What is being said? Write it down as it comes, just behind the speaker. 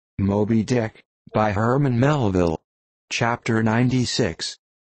Moby-Dick, by Herman Melville. Chapter 96.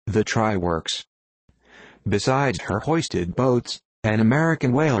 The Try-Works. Besides her hoisted boats, an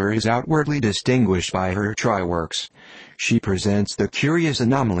American whaler is outwardly distinguished by her try-works. She presents the curious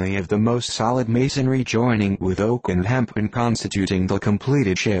anomaly of the most solid masonry joining with oak and hemp and constituting the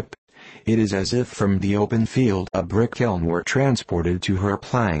completed ship. It is as if from the open field a brick-kiln were transported to her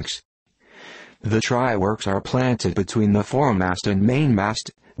planks. The try-works are planted between the foremast and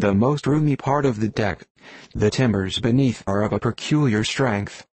mainmast, the most roomy part of the deck. The timbers beneath are of a peculiar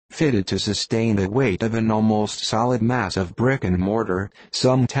strength, fitted to sustain the weight of an almost solid mass of brick and mortar,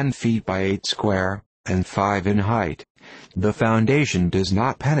 some 10 feet by 8 square, and 5 in height. The foundation does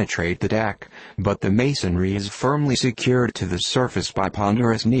not penetrate the deck, but the masonry is firmly secured to the surface by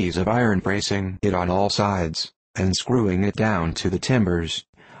ponderous knees of iron bracing it on all sides, and screwing it down to the timbers.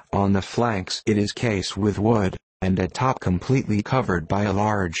 On the flanks it is cased with wood, and at top completely covered by a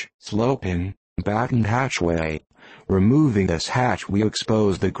large, sloping, battened hatchway. Removing this hatch we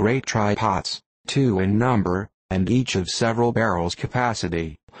expose the great try-pots, 2 in number, and each of several barrels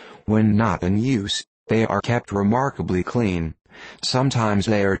capacity. When not in use, they are kept remarkably clean. Sometimes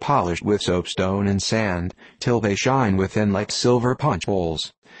they are polished with soapstone and sand, till they shine within like silver punch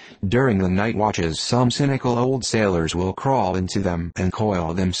bowls. During the night watches some cynical old sailors will crawl into them and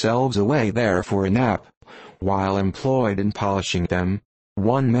coil themselves away there for a nap. While employed in polishing them,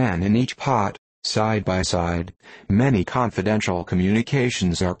 one man in each pot, side by side, many confidential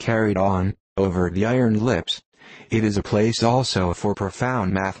communications are carried on, over the iron lips. It is a place also for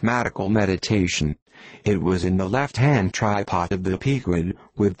profound mathematical meditation. It was in the left-hand try-pot of the Pequod,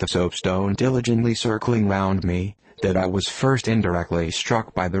 with the soapstone diligently circling round me, that I was first indirectly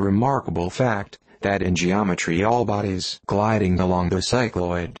struck by the remarkable fact, that in geometry all bodies gliding along the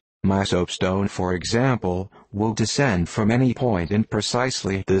cycloid, my soapstone for example, will descend from any point in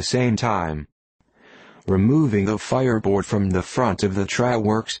precisely the same time. Removing the fireboard from the front of the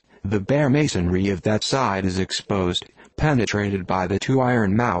try-works, the bare masonry of that side is exposed, penetrated by the 2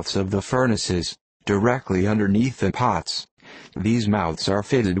 iron mouths of the furnaces, directly underneath the pots. These mouths are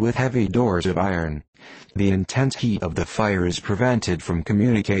fitted with heavy doors of iron. The intense heat of the fire is prevented from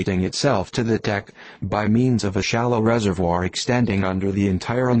communicating itself to the deck, by means of a shallow reservoir extending under the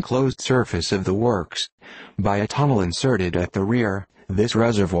entire enclosed surface of the works. By a tunnel inserted at the rear, this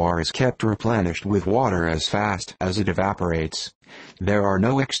reservoir is kept replenished with water as fast as it evaporates. There are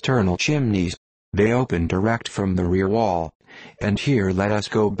no external chimneys. They open direct from the rear wall. And here let us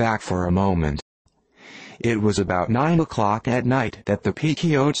go back for a moment. It was about 9 o'clock at night that the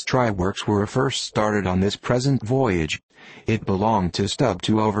Pequod's try-works were first started on this present voyage. It belonged to Stubb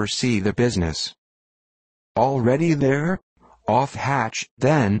to oversee the business. Already there? Off hatch,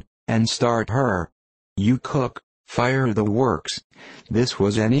 then, and start her. You cook, fire the works. This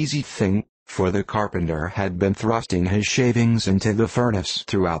was an easy thing, for the carpenter had been thrusting his shavings into the furnace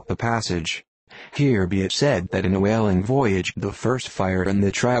throughout the passage. Here be it said that in a whaling voyage the first fire in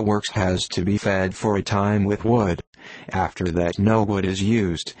the try-works has to be fed for a time with wood. After that no wood is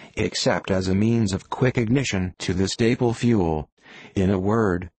used, except as a means of quick ignition to the staple fuel. In a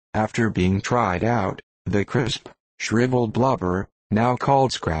word, after being tried out, the crisp, shriveled blubber, now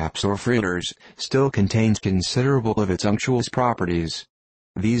called scraps or fritters, still contains considerable of its unctuous properties.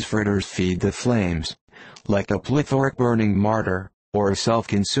 These fritters feed the flames. Like a plethoric burning martyr, or a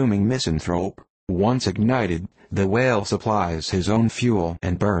self-consuming misanthrope, once ignited, the whale supplies his own fuel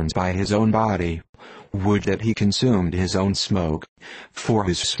and burns by his own body. Would that he consumed his own smoke, for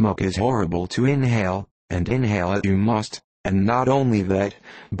his smoke is horrible to inhale, and inhale it you must, and not only that,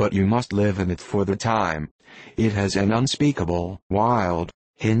 but you must live in it for the time. It has an unspeakable, wild,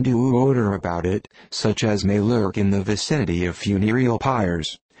 Hindu odor about it, such as may lurk in the vicinity of funereal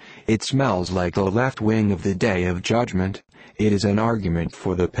pyres. It smells like the left wing of the Day of Judgment. It is an argument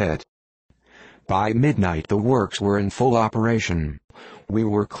for the pit. By midnight the works were in full operation. We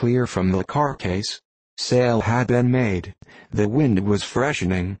were clear from the carcase. Sail had been made. The wind was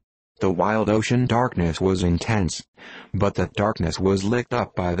freshening. The wild ocean darkness was intense. But that darkness was lit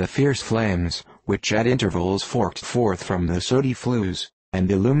up by the fierce flames, which at intervals forked forth from the sooty flues,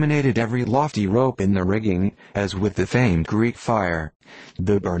 and illuminated every lofty rope in the rigging, as with the famed Greek fire.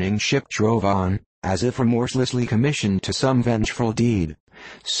 The burning ship drove on, as if remorselessly commissioned to some vengeful deed.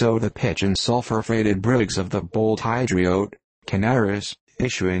 So the pitch and sulphur-freighted brigs of the bold Hydriote, Canaris,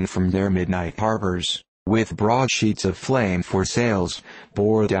 issuing from their midnight harbors, with broad sheets of flame for sails,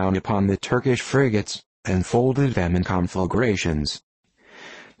 bore down upon the Turkish frigates, and folded them in conflagrations.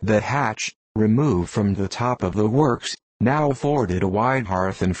 The hatch, removed from the top of the works, now afforded a wide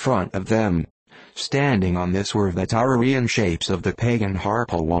hearth in front of them, Standing on this were the Taurian shapes of the pagan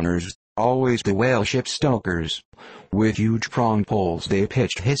harpooners, always the whale ship stokers. With huge pronged poles they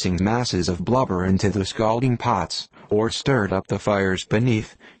pitched hissing masses of blubber into the scalding pots, or stirred up the fires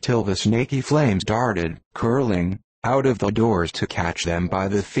beneath, till the snaky flames darted, curling, out of the doors to catch them by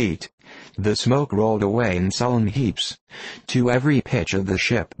the feet. The smoke rolled away in sullen heaps. To every pitch of the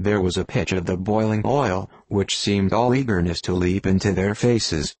ship there was a pitch of the boiling oil, which seemed all eagerness to leap into their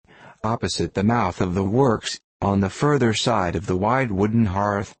faces. Opposite the mouth of the works, on the further side of the wide wooden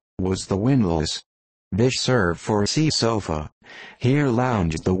hearth, was the windlass. This served for a sea sofa. Here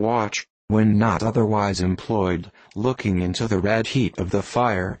lounged the watch, when not otherwise employed, looking into the red heat of the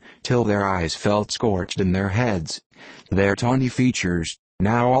fire, till their eyes felt scorched in their heads. Their tawny features,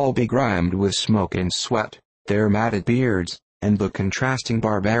 now all begrimed with smoke and sweat, their matted beards, and the contrasting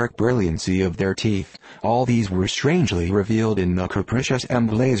barbaric brilliancy of their teeth, all these were strangely revealed in the capricious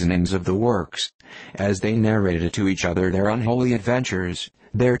emblazonings of the works, as they narrated to each other their unholy adventures,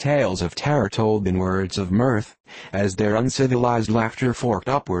 their tales of terror told in words of mirth, as their uncivilized laughter forked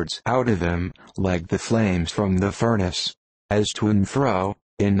upwards out of them, like the flames from the furnace. As to and fro,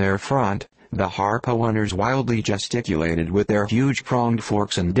 in their front, the harpooners wildly gesticulated with their huge pronged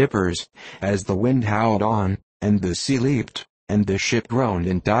forks and dippers, as the wind howled on, and the sea leaped, and the ship groaned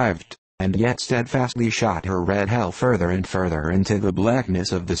and dived, and yet steadfastly shot her red hell further and further into the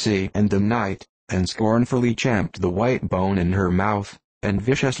blackness of the sea and the night, and scornfully champed the white bone in her mouth, and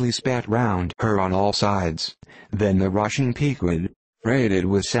viciously spat round her on all sides. Then the rushing Pequod, freighted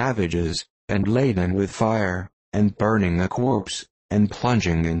with savages, and laden with fire, and burning a corpse, and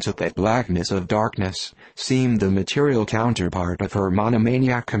plunging into that blackness of darkness, seemed the material counterpart of her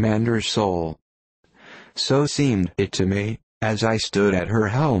monomaniac commander's soul. So seemed it to me, as I stood at her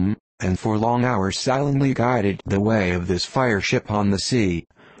helm, and for long hours silently guided the way of this fire ship on the sea,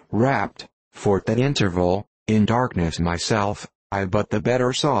 wrapped, for that interval, in darkness myself. I but the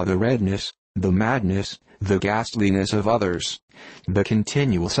better saw the redness, the madness, the ghastliness of others. The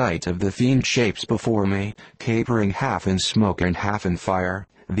continual sight of the fiend shapes before me, capering half in smoke and half in fire,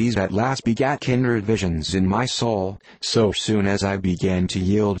 these at last begat kindred visions in my soul, so soon as I began to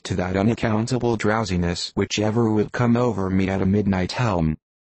yield to that unaccountable drowsiness which ever would come over me at a midnight helm.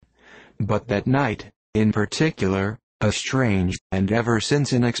 But that night, in particular, a strange, and ever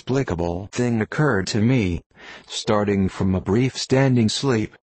since inexplicable thing occurred to me. Starting from a brief standing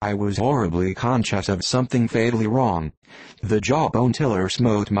sleep, I was horribly conscious of something fatally wrong. The jawbone tiller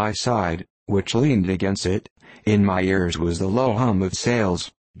smote my side, which leaned against it. In my ears was the low hum of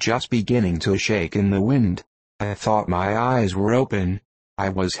sails, just beginning to shake in the wind. I thought my eyes were open. I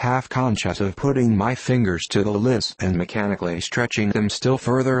was half conscious of putting my fingers to the lids and mechanically stretching them still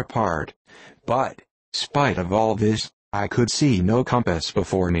further apart. But, spite of all this, I could see no compass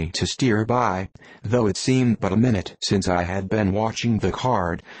before me to steer by, though it seemed but a minute since I had been watching the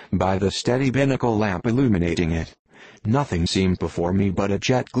card, by the steady binnacle lamp illuminating it. Nothing seemed before me but a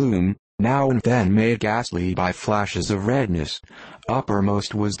jet gloom, now and then made ghastly by flashes of redness.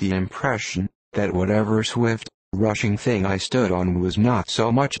 Uppermost was the impression, that whatever swift, rushing thing I stood on was not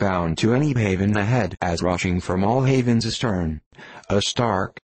so much bound to any haven ahead as rushing from all havens astern. A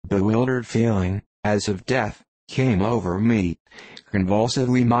stark, bewildered feeling, as of death, came over me.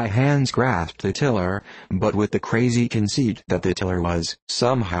 Convulsively my hands grasped the tiller, but with the crazy conceit that the tiller was,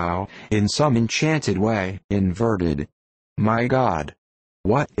 somehow, in some enchanted way, inverted. My God!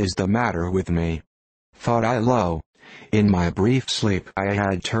 What is the matter with me? Thought I low. In my brief sleep I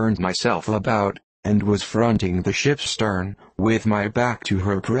had turned myself about, and was fronting the ship's stern, with my back to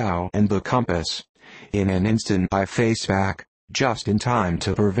her prow and the compass. In an instant I faced back, just in time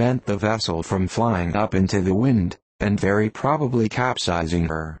to prevent the vessel from flying up into the wind, and very probably capsizing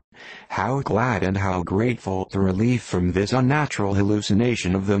her. How glad and how grateful the relief from this unnatural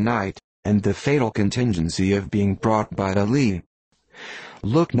hallucination of the night, and the fatal contingency of being brought by the lee.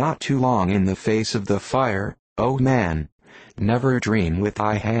 Look not too long in the face of the fire, O man. Never dream with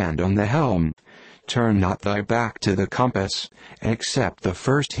thy hand on the helm. Turn not thy back to the compass, accept the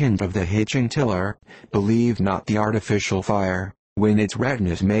first hint of the hitching tiller, believe not the artificial fire, when its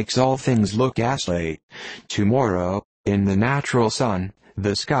redness makes all things look ghastly. Tomorrow, in the natural sun,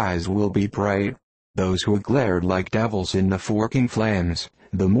 the skies will be bright. Those who glared like devils in the forking flames,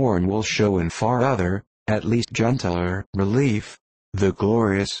 the morn will show in far other, at least gentler, relief. The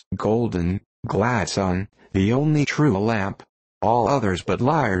glorious, golden, glad sun, the only true lamp, all others but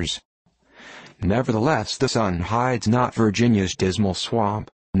liars. Nevertheless the sun hides not Virginia's dismal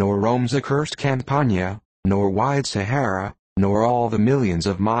swamp, nor Rome's accursed Campania, nor wide Sahara, nor all the millions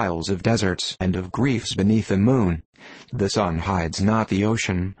of miles of deserts and of griefs beneath the moon. The sun hides not the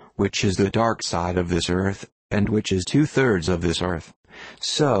ocean, which is the dark side of this earth, and which is 2/3 of this earth.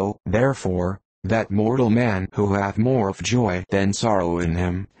 So, therefore, that mortal man who hath more of joy than sorrow in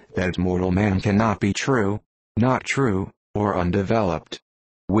him, that mortal man cannot be true, not true, or undeveloped.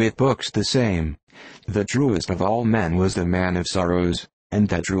 With books the same. The truest of all men was the man of sorrows, and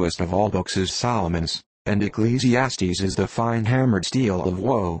the truest of all books is Solomon's, and Ecclesiastes is the fine hammered steel of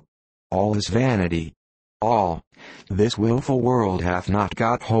woe. All is vanity. All. This wilful world hath not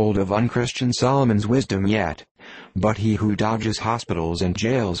got hold of unchristian Solomon's wisdom yet. But he who dodges hospitals and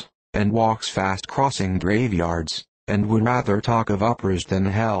jails, and walks fast crossing graveyards, and would rather talk of operas than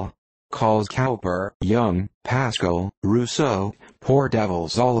hell, calls Cowper, Young, Pascal, Rousseau, poor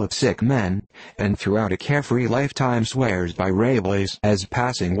devils all of sick men, and throughout a carefree lifetime swears by Rabelais as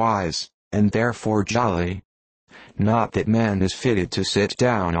passing wise, and therefore jolly. Not that man is fitted to sit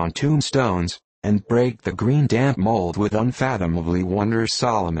down on tombstones, and break the green damp mold with unfathomably wondrous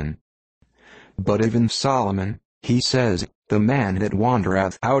Solomon. But even Solomon, he says, the man that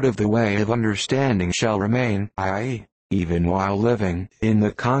wandereth out of the way of understanding shall remain, i.e., even while living, in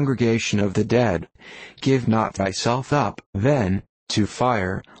the congregation of the dead. Give not thyself up, then, to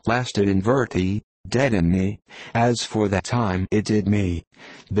fire, lest it invert thee, deaden thee, as for that time it did me.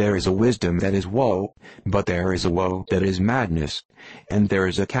 There is a wisdom that is woe, but there is a woe that is madness, and there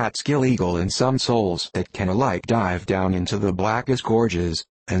is a Catskill eagle in some souls that can alike dive down into the blackest gorges,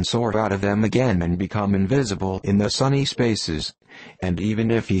 and soar out of them again and become invisible in the sunny spaces. And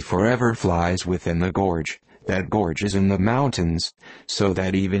even if he forever flies within the gorge, that gorge is in the mountains, so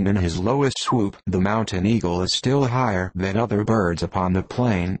that even in his lowest swoop the mountain eagle is still higher than other birds upon the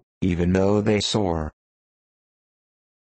plain, even though they soar.